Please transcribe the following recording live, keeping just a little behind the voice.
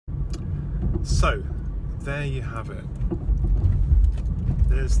So there you have it.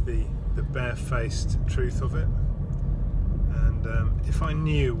 There's the barefaced truth of it. And if I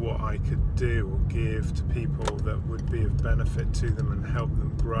knew what I could do or give to people that would be of benefit to them and help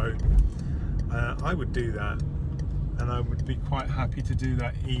them grow, I would do that. And I would be quite happy to do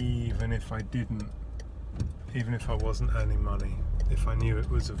that even if I wasn't earning money, if I knew it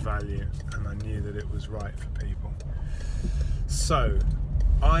was of value and I knew that it was right for people. So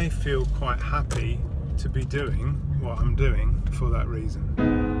I feel quite happy to be doing what I'm doing for that reason.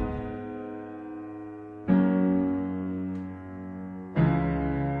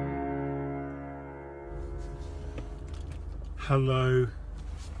 Hello,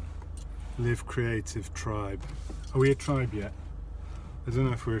 Live Creative Tribe. Are we a tribe yet? I don't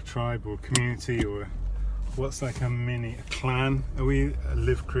know if we're a tribe or a community or what's like a clan. Are we a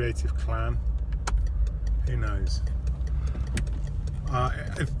Live Creative clan? Who knows? I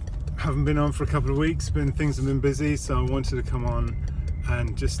haven't been on for a couple of weeks, things have been busy, so I wanted to come on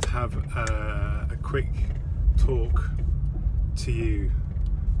and just have a quick talk to you.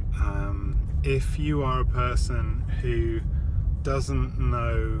 If you are a person who doesn't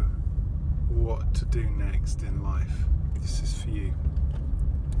know what to do next in life, this is for you.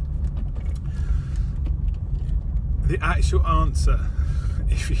 The actual answer,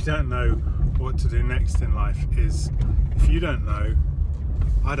 if you don't know what to do next in life, is if you don't know,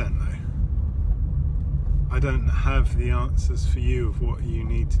 I don't know. I don't have the answers for you of what you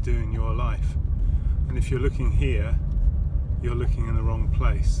need to do in your life. And if you're looking here, you're looking in the wrong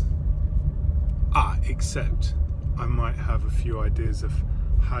place. Except I might have a few ideas of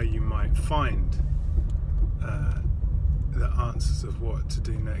how you might find the answers of what to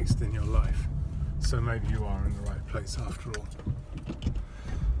do next in your life. So maybe you are in the right place after all.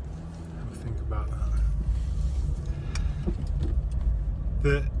 Have a think about that.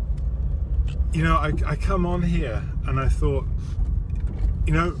 I come on here and I thought,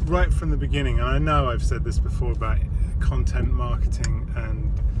 right from the beginning, and I know I've said this before about content marketing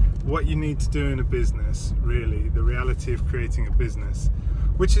and what you need to do in a business, really, the reality of creating a business,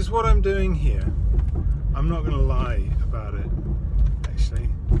 which is what I'm doing here. I'm not going to lie about it, actually.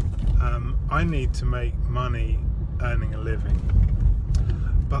 I need to make money earning a living.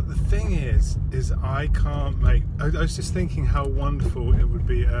 But the thing is I can't make... I was just thinking how wonderful it would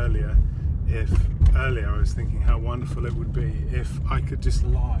be earlier I was thinking how wonderful it would be if I could just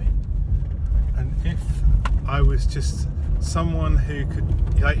lie. And if I was just someone who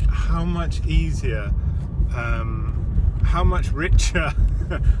could, like, how much easier, how much richer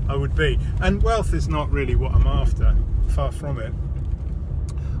I would be. And wealth is not really what I'm after, far from it.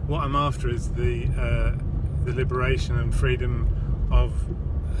 What I'm after is the liberation and freedom of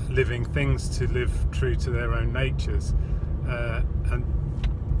living things to live true to their own natures, and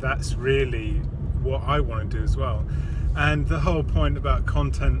that's really what I want to do as well. And the whole point about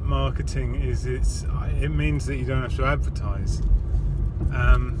content marketing is it means that you don't have to advertise.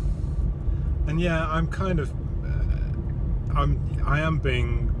 And yeah, I'm kind of I am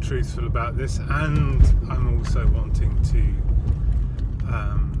being truthful about this, and I'm also wanting to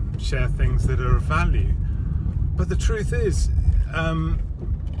share things that are of value. But the truth is,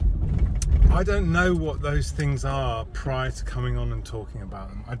 I don't know what those things are prior to coming on and talking about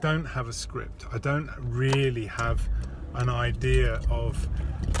them. I don't have a script. I don't really have an idea of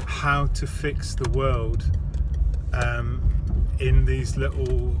how to fix the world in these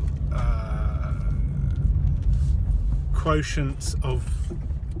little quotients of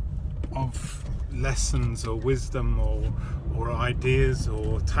lessons or wisdom or ideas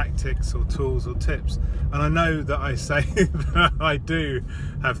or tactics or tools or tips. And I know that I say that I do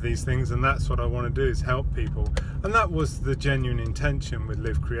have these things, and that's what I want to do, is help people. And that was the genuine intention with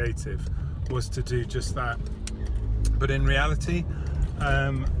Live Creative, was to do just that. But in reality,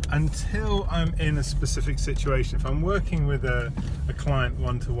 until I'm in a specific situation, if I'm working with a client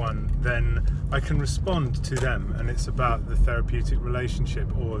one-to-one, then I can respond to them, and it's about the therapeutic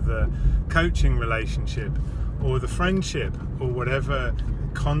relationship or the coaching relationship or the friendship or whatever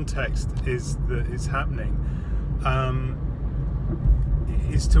context is that is happening,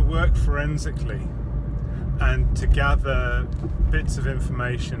 is to work forensically and to gather bits of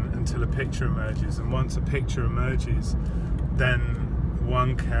information until a picture emerges. And once a picture emerges, then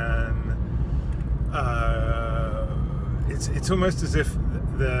one can it's almost as if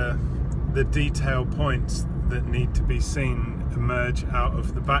the detail points that need to be seen emerge out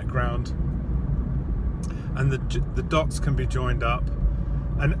of the background, and the dots can be joined up,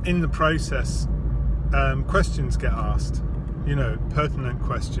 and in the process questions get asked, pertinent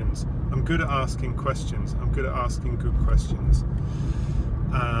questions. I'm good at asking questions. I'm good at asking good questions,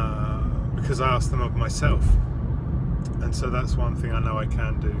 because because I ask them of myself. And so that's one thing I know I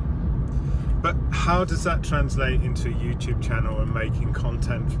can do. But how does that translate into a YouTube channel and making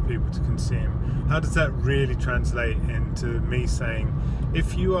content for people to consume? How does that really translate into me saying,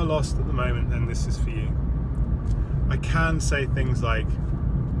 if you are lost at the moment, then this is for you? I can say things like,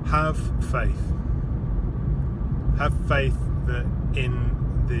 have faith. Have faith that in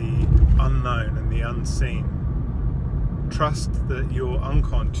the unknown and the unseen, trust that your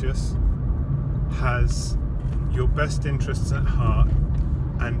unconscious has your best interests at heart,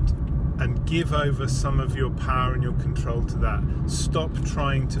 and give over some of your power and your control to that. Stop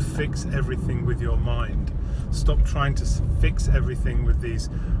trying to fix everything with your mind. Stop trying to fix everything with these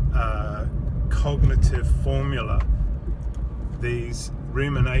cognitive formula, these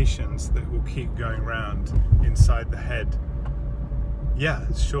ruminations that will keep going round inside the head. Yeah,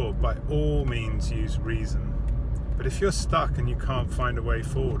 sure, by all means use reason. But if you're stuck and you can't find a way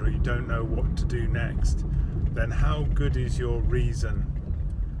forward, or you don't know what to do next, then how good is your reason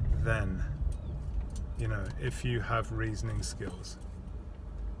then? You know, if you have reasoning skills.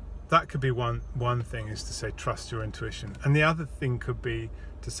 That could be one thing, is to say trust your intuition. And the other thing could be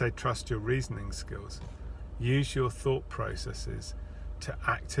to say trust your reasoning skills. Use your thought processes to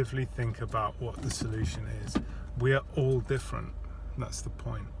actively think about what the solution is. We are all different. That's the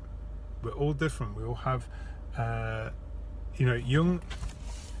point. We're all different. We all have, you know, Jung.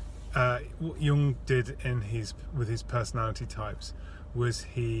 What Jung did with his personality types was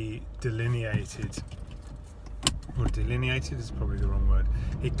he delineated is probably the wrong word.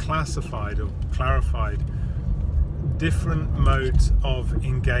 He classified or clarified different modes of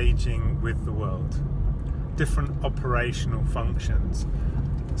engaging with the world, different operational functions,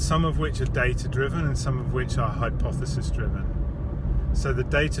 some of which are data driven and some of which are hypothesis driven. So the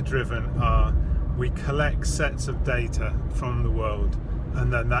data driven are, we collect sets of data from the world,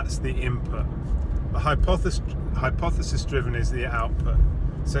 and then that's the input. The hypothesis driven is the output.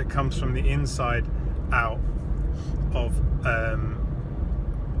 So it comes from the inside out of,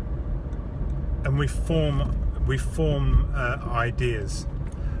 and we form ideas.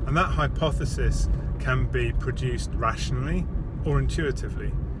 And that hypothesis can be produced rationally or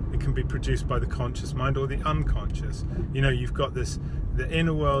intuitively. It can be produced by the conscious mind or the unconscious. You know, you've got the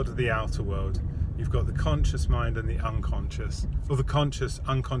inner world or the outer world. You've got the conscious mind and the unconscious, or the conscious,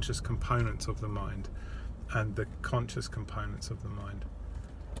 unconscious components of the mind and the conscious components of the mind.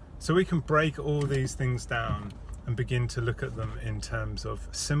 So we can break all these things down and begin to look at them in terms of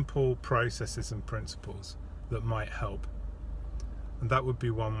simple processes and principles that might help. And that would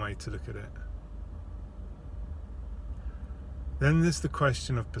be one way to look at it. Then there's the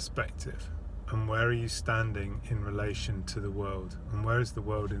question of perspective. And where are you standing in relation to the world? And where is the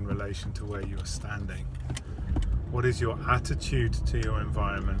world in relation to where you are standing? What is your attitude to your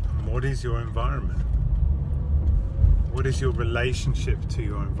environment? And what is your environment? What is your relationship to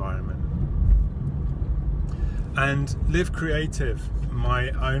your environment? And Live Creative, my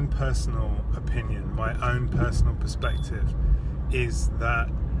own personal opinion, my own personal perspective, is that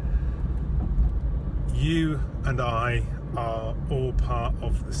you and I are all part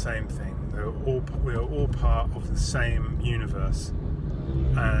of the same thing. We are all part of the same universe,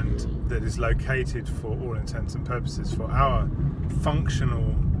 and that is located, for all intents and purposes, for our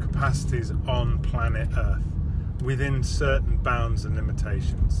functional capacities on planet Earth, within certain bounds and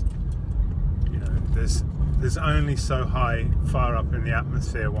limitations. You know, there's only so far up in the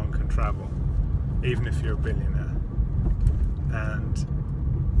atmosphere one can travel, even if you're a billionaire, and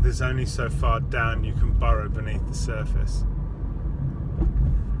there's only so far down you can burrow beneath the surface.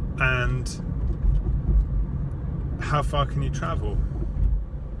 And how far can you travel?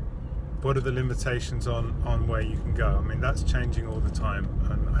 What are the limitations on where you can go? I mean, that's changing all the time,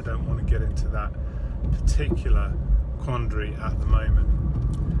 and I don't want to get into that particular quandary at the moment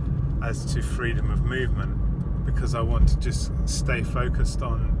as to freedom of movement, because I want to just stay focused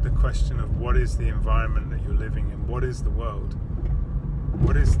on the question of what is the environment that you're living in? What is the world?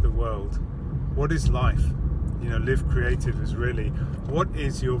 What is the world? What is life? You know, Live Creative is really, what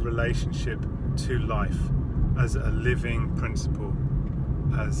is your relationship to life as a living principle,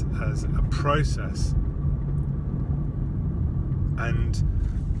 as a process? And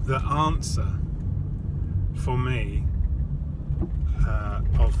the answer for me,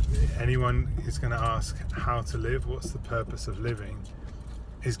 of anyone who's going to ask how to live, what's the purpose of living,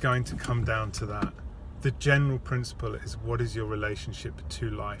 is going to come down to that. The general principle is, what is your relationship to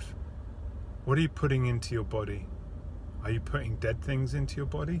life? What are you putting into your body? Are you putting dead things into your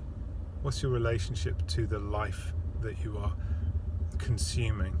body? What's your relationship to the life that you are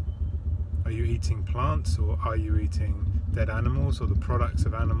consuming? Are you eating plants, or are you eating dead animals or the products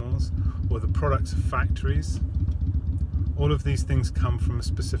of animals or the products of factories. All of these things come from a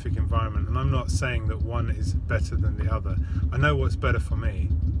specific environment, and I'm not saying that one is better than the other. I know what's better for me.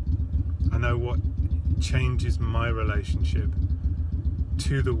 I know what changes my relationship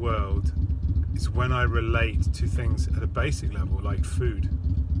to the world is when I relate to things at a basic level, like food.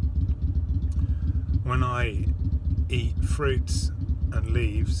 When I eat fruits and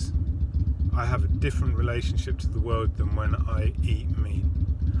leaves, I have a different relationship to the world than when I eat meat.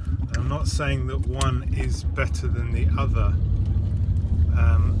 And I'm not saying that one is better than the other.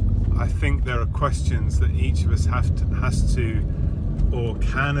 I think there are questions that each of us has to or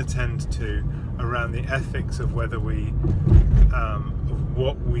can attend to around the ethics of whether we, of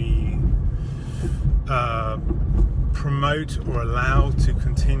what we promote or allow to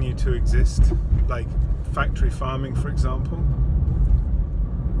continue to exist, like factory farming, for example.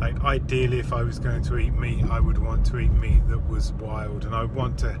 Like, ideally, if I was going to eat meat, I would want to eat meat that was wild, and I would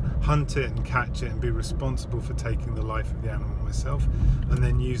want to hunt it and catch it and be responsible for taking the life of the animal myself, and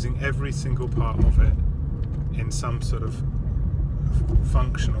then using every single part of it in some sort of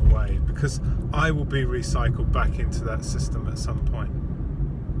functional way, because I will be recycled back into that system at some point.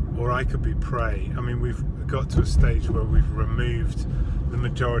 Or I could be prey. I mean, we've got to a stage where we've removed the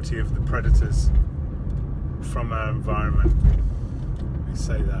majority of the predators from our environment. We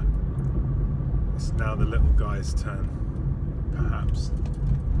say that. It's now the little guy's turn. Perhaps.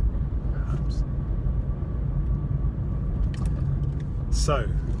 Perhaps. So,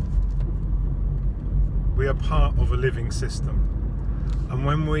 we are part of a living system. And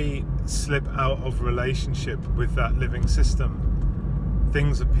when we slip out of relationship with that living system,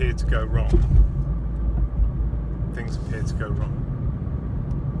 things appear to go wrong. Things appear to go wrong.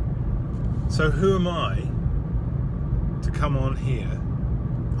 So who am I to come on here,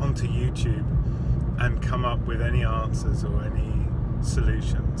 onto YouTube, and come up with any answers or any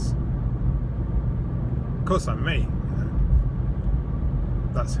solutions? Of course I'm me, you know.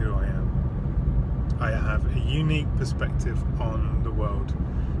 That's who I am. I have a unique perspective on the world.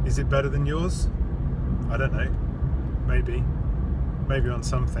 Is it better than yours? I don't know. Maybe. Maybe on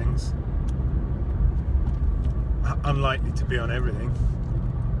some things. Unlikely to be on everything.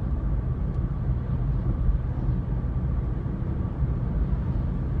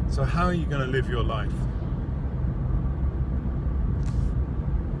 So how are you going to live your life?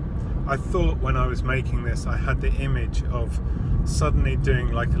 I thought when I was making this, I had the image of suddenly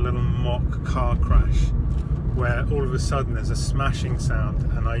doing like a little mock car crash, where all of a sudden there's a smashing sound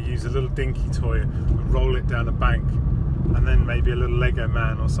and I use a little dinky toy and roll it down a bank, and then maybe a little Lego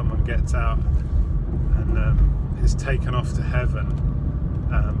man or someone gets out and is taken off to heaven,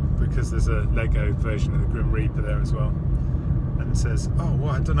 because there's a Lego version of the Grim Reaper there as well, and says, oh,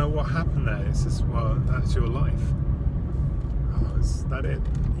 well, I don't know what happened there. It says, well, that's your life. Oh, is that it?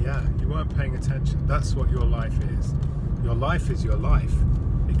 Yeah, you weren't paying attention. That's what your life is. Your life is your life.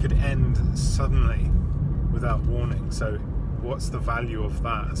 It could end suddenly without warning. So what's the value of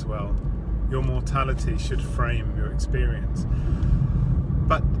that as well? Your mortality should frame your experience.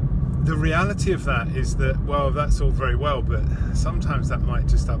 But the reality of that is that, well, that's all very well, but sometimes that might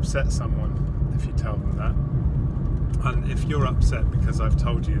just upset someone if you tell them that. And if you're upset because I've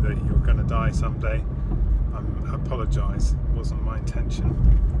told you that you're going to die someday, I apologise. It wasn't my intention,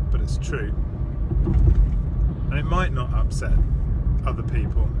 but it's true. And it might not upset other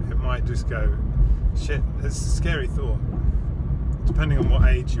people. It might just go, shit, it's a scary thought. Depending on what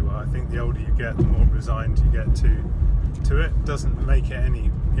age you are, I think the older you get, the more resigned you get to it. Doesn't make it any,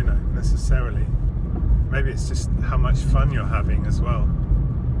 you know, necessarily. Maybe it's just how much fun you're having as well.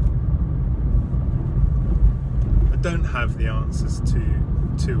 I don't have the answers to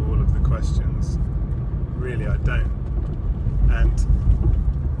all of the questions. Really, I don't. And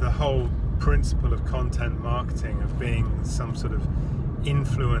the whole principle of content marketing, of being some sort of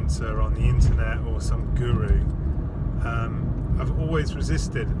influencer on the internet or some guru, I've always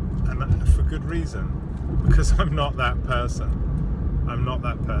resisted, and for good reason, because I'm not that person. I'm not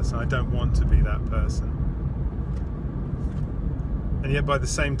that person. I don't want to be that person. And yet by the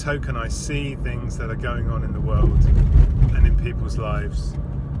same token, I see things that are going on in the world and in people's lives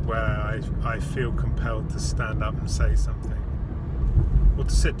where I feel compelled to stand up and say something, or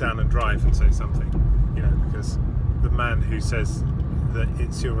to sit down and drive and say something, you know, because the man who says that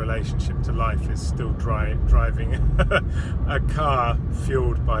it's your relationship to life is still driving a car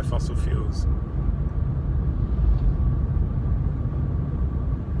fueled by fossil fuels.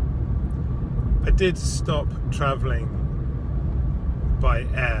 I did stop travelling by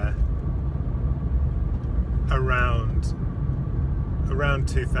air around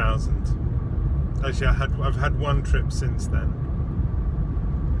 2000. Actually, I've had one trip since then.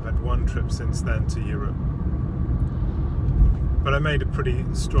 I've had one trip since then to Europe. But I made a pretty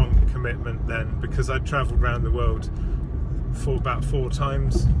strong commitment then, because I travelled around the world for about 4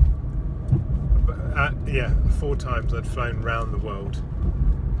 times. 4 times I'd flown around the world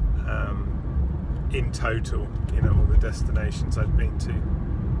in total, you know, all the destinations I'd been to.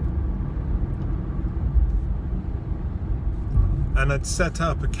 And I'd set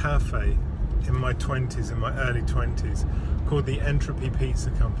up a cafe in my 20s, in my early 20s, called the Entropy Pizza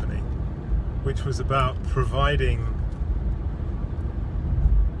Company, which was about providing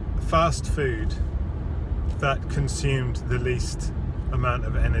fast food that consumed the least amount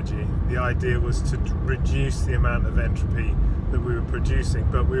of energy. The idea was to reduce the amount of entropy that we were producing,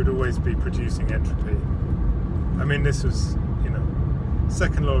 but we would always be producing entropy. I mean, this was, you know,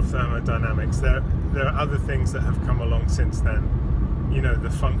 second law of thermodynamics. There are other things that have come along since then, you know, the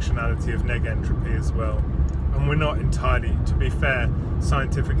functionality of negentropy as well. And we're not entirely, to be fair,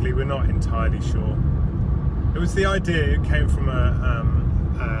 scientifically, we're not entirely sure. It was the idea, it came from a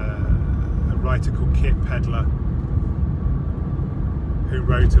writer called Kit Pedler, who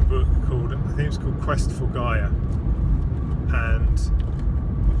wrote a book called, I think it's called Quest for Gaia, and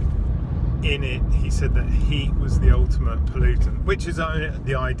in it he said that heat was the ultimate pollutant, which is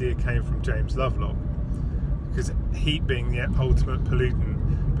the idea came from James Lovelock, because heat being the ultimate pollutant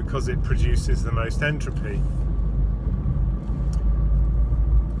because it produces the most entropy,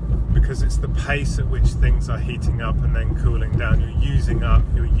 because it's the pace at which things are heating up and then cooling down. You're using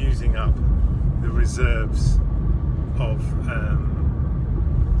up the reserves of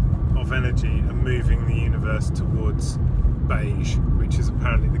energy and moving the universe towards beige, which is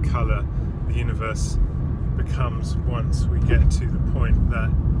apparently the colour the universe becomes once we get to the point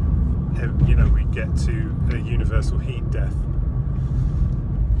that, you know, we get to a universal heat death.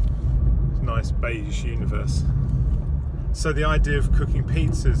 Nice beige universe. So the idea of cooking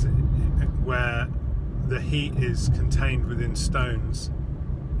pizzas where the heat is contained within stones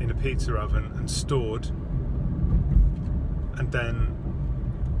in a pizza oven and stored, and then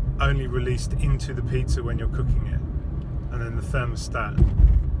only released into the pizza when you're cooking it, and then the thermostat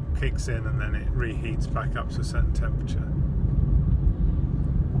kicks in and then it reheats back up to a certain temperature,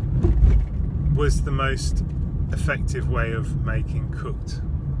 was the most effective way of making cooked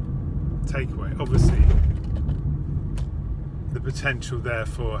takeaway. Obviously the potential there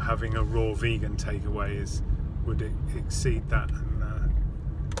for having a raw vegan takeaway would exceed that, and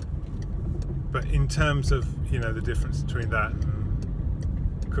but in terms of, you know, the difference between that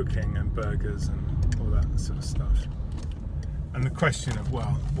and cooking and burgers and all that sort of stuff, and the question of,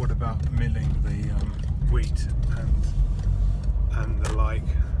 well, what about milling the wheat and the like,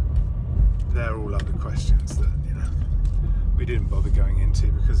 they're all other questions that, you know, we didn't bother going into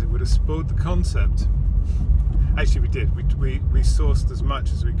because it would have spoiled the concept. Actually, we did. We sourced as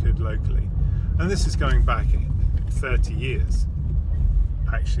much as we could locally, and this is going back 30 years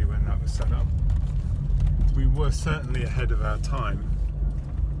actually when that was set up. We were certainly ahead of our time.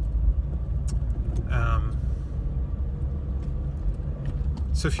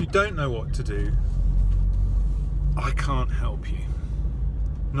 So if you don't know what to do, I can't help you.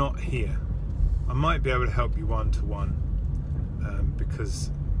 Not here. I might be able to help you one-to-one,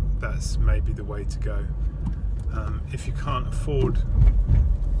 because that's maybe the way to go. If you can't afford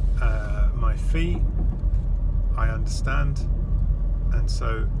my fee, I understand, and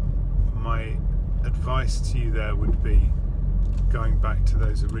so my advice to you there would be going back to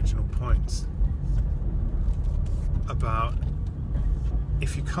those original points about,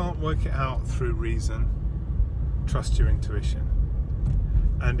 if you can't work it out through reason, trust your intuition.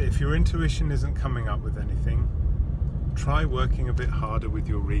 And if your intuition isn't coming up with anything, try working a bit harder with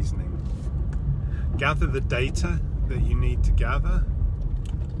your reasoning. Gather the data that you need to gather,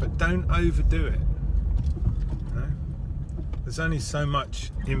 but don't overdo it. You know? There's only so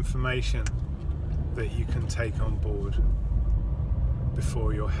much information that you can take on board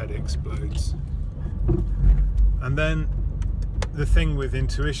before your head explodes. And then the thing with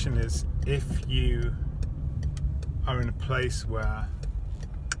intuition is, if you are in a place where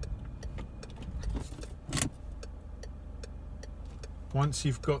once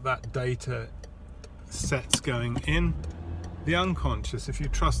you've got that data sets going in, the unconscious, if you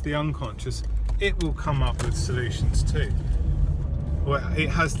trust the unconscious, it will come up with solutions too. Well, it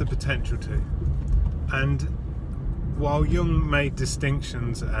has the potential to. And while Jung made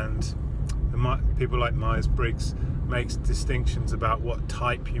distinctions, and people like Myers-Briggs makes distinctions about what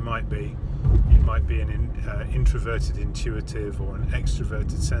type you might be an introverted intuitive or an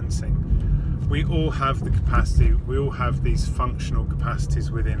extroverted sensing. We all have the capacity, we all have these functional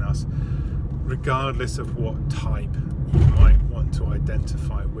capacities within us. regardless of what type you might want to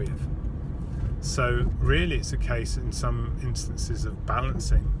identify with. So really it's a case in some instances of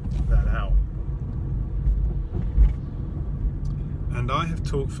balancing that out. And I have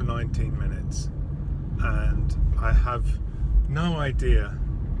talked for 19 minutes and I have no idea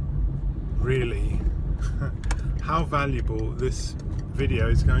really how valuable this video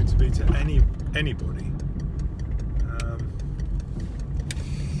is going to be to anybody.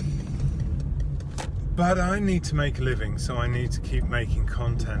 But I need to make a living, so I need to keep making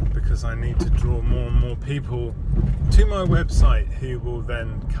content because I need to draw more and more people to my website who will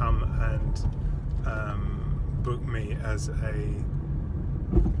then come and book me as a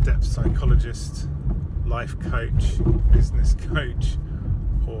depth psychologist, life coach, business coach,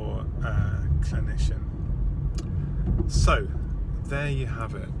 or clinician. So there you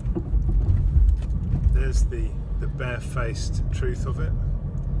have it. There's the barefaced truth of it.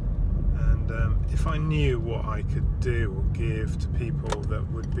 And if I knew what I could do or give to people that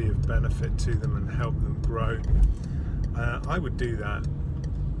would be of benefit to them and help them grow, I would do that.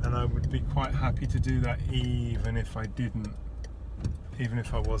 And I would be quite happy to do that even if I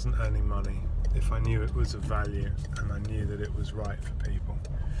wasn't earning money, if I knew it was of value and I knew that it was right for people.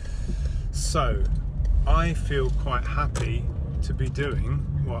 So I feel quite happy to be doing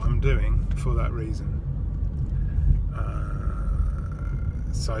what I'm doing for that reason.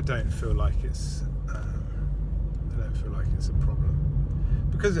 So I don't feel like it's a problem,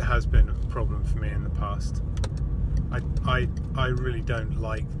 because it has been a problem for me in the past. I really don't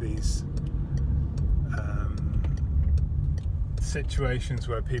like these situations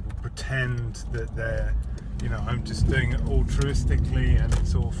where people pretend that they're, you know, I'm just doing it altruistically and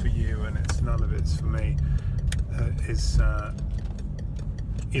it's all for you and it's none of it's for me.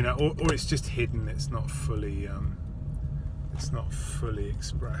 You know, or it's just hidden. It's not fully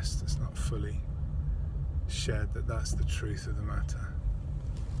expressed. It's not fully shared that that's the truth of the matter.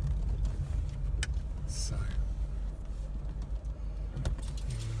 So you're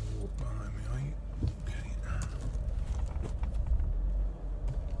gonna walk behind me, are you? Okay.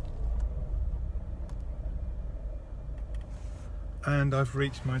 And I've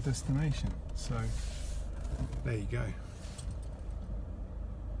reached my destination, so there you go.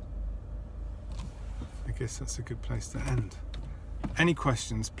 I guess that's a good place to end. Any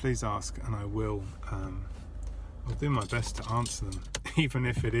questions, please ask, and I will. I'll do my best to answer them, even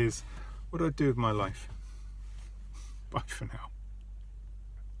if it is, what do I do with my life? Bye for now.